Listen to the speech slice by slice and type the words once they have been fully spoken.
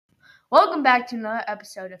Welcome back to another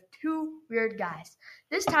episode of Two Weird Guys.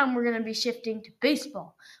 This time we're going to be shifting to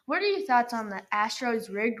baseball. What are your thoughts on the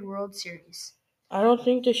Astros rigged World Series? I don't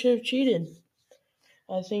think they should have cheated.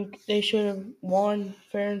 I think they should have won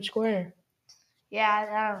fair and square. Yeah,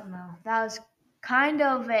 I don't know. That was kind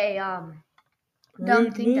of a dumb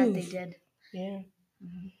Rude thing that they move. did. Yeah.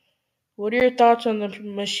 What are your thoughts on the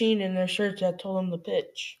machine in their shirts that told them to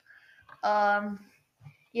pitch?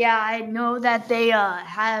 Yeah, I know that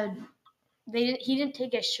he didn't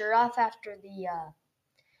take his shirt off after the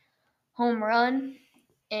home run,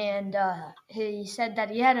 and he said that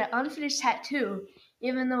he had an unfinished tattoo,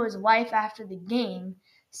 even though his wife after the game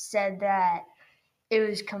said that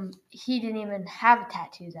he didn't even have a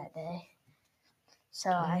tattoo that day. So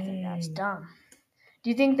I think that's dumb. Do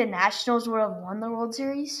you think the Nationals would have won the World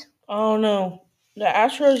Series? Oh, no. The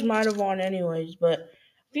Astros might have won anyways, but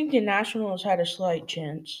I think the Nationals had a slight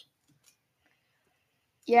chance.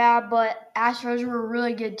 Yeah, but Astros were a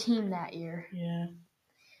really good team that year. Yeah.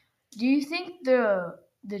 Do you think the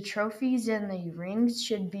trophies and the rings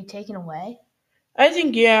should be taken away? I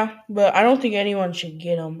think, yeah, but I don't think anyone should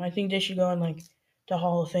get them. I think they should go in, the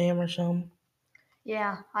Hall of Fame or something.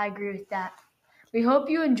 Yeah, I agree with that. We hope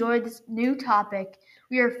you enjoyed this new topic.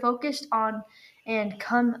 We are focused on and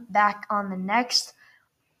come back on the next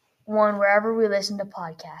one wherever we listen to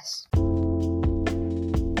podcasts.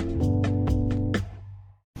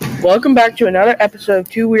 Welcome back to another episode of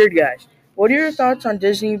Two Weird Guys. What are your thoughts on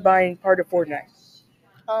Disney buying part of Fortnite?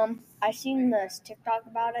 I seen this TikTok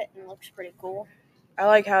about it and it looks pretty cool. I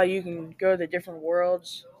like how you can go to the different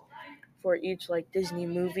worlds for each Disney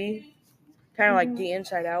movie, kind of like the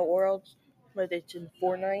Inside Out worlds, but it's in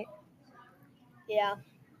Fortnite. Yeah.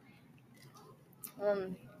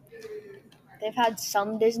 They've had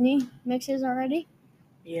some Disney mixes already.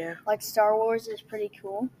 Yeah, Like Star Wars is pretty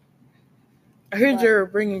cool. I heard they're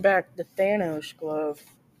bringing back the Thanos glove.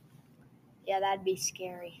 Yeah, that'd be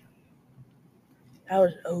scary. That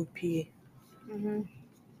was OP.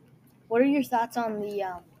 What are your thoughts on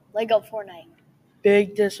the Lego Fortnite?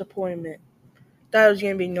 Big disappointment. Thought it was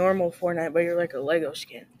gonna be normal Fortnite, but you're like a Lego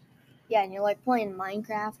skin. Yeah, and you're like playing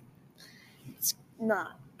Minecraft. It's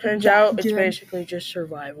not. Turns out it's basically just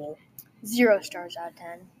survival. 0 stars out of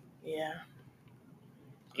 10. Yeah.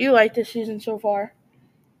 Do you like this season so far?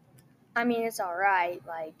 I mean, it's alright.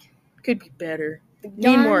 Could be better.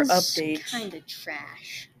 Need more updates. Kind of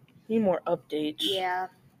trash. Need more updates. Yeah.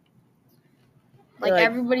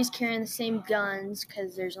 Everybody's carrying the same guns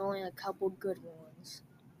because there's only a couple good ones.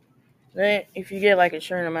 If you get a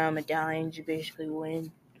certain amount of medallions, you basically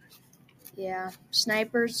win. Yeah.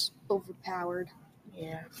 Snipers, overpowered.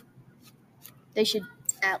 Yeah. They should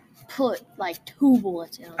put 2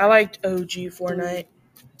 bullets in them. I liked OG Fortnite.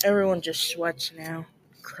 Everyone just sweats now.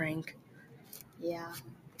 Crank. Yeah.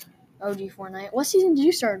 OG Fortnite. What season did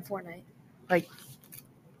you start in Fortnite?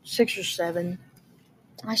 6 or 7.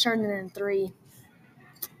 I started in 3.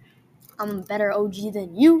 I'm a better OG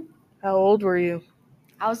than you. How old were you?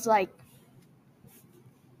 I was 5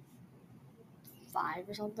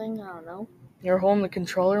 or something. I don't know. You were holding the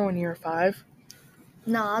controller when you were 5?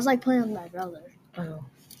 No, I was playing with my brother. Oh,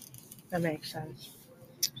 that makes sense.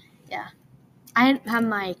 Yeah. I didn't have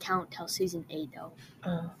my account till season 8 though.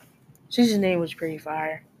 Season 8 was pretty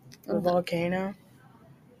fire. The volcano.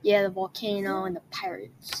 Yeah, the volcano and the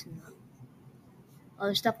pirates and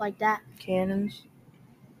other stuff like that. Cannons.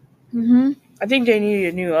 I think they need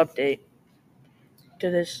a new update to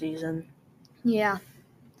this season. Yeah.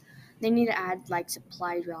 They need to add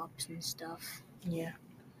supply drops and stuff. Yeah.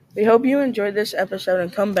 We hope you enjoyed this episode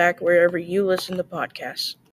and come back wherever you listen to podcasts.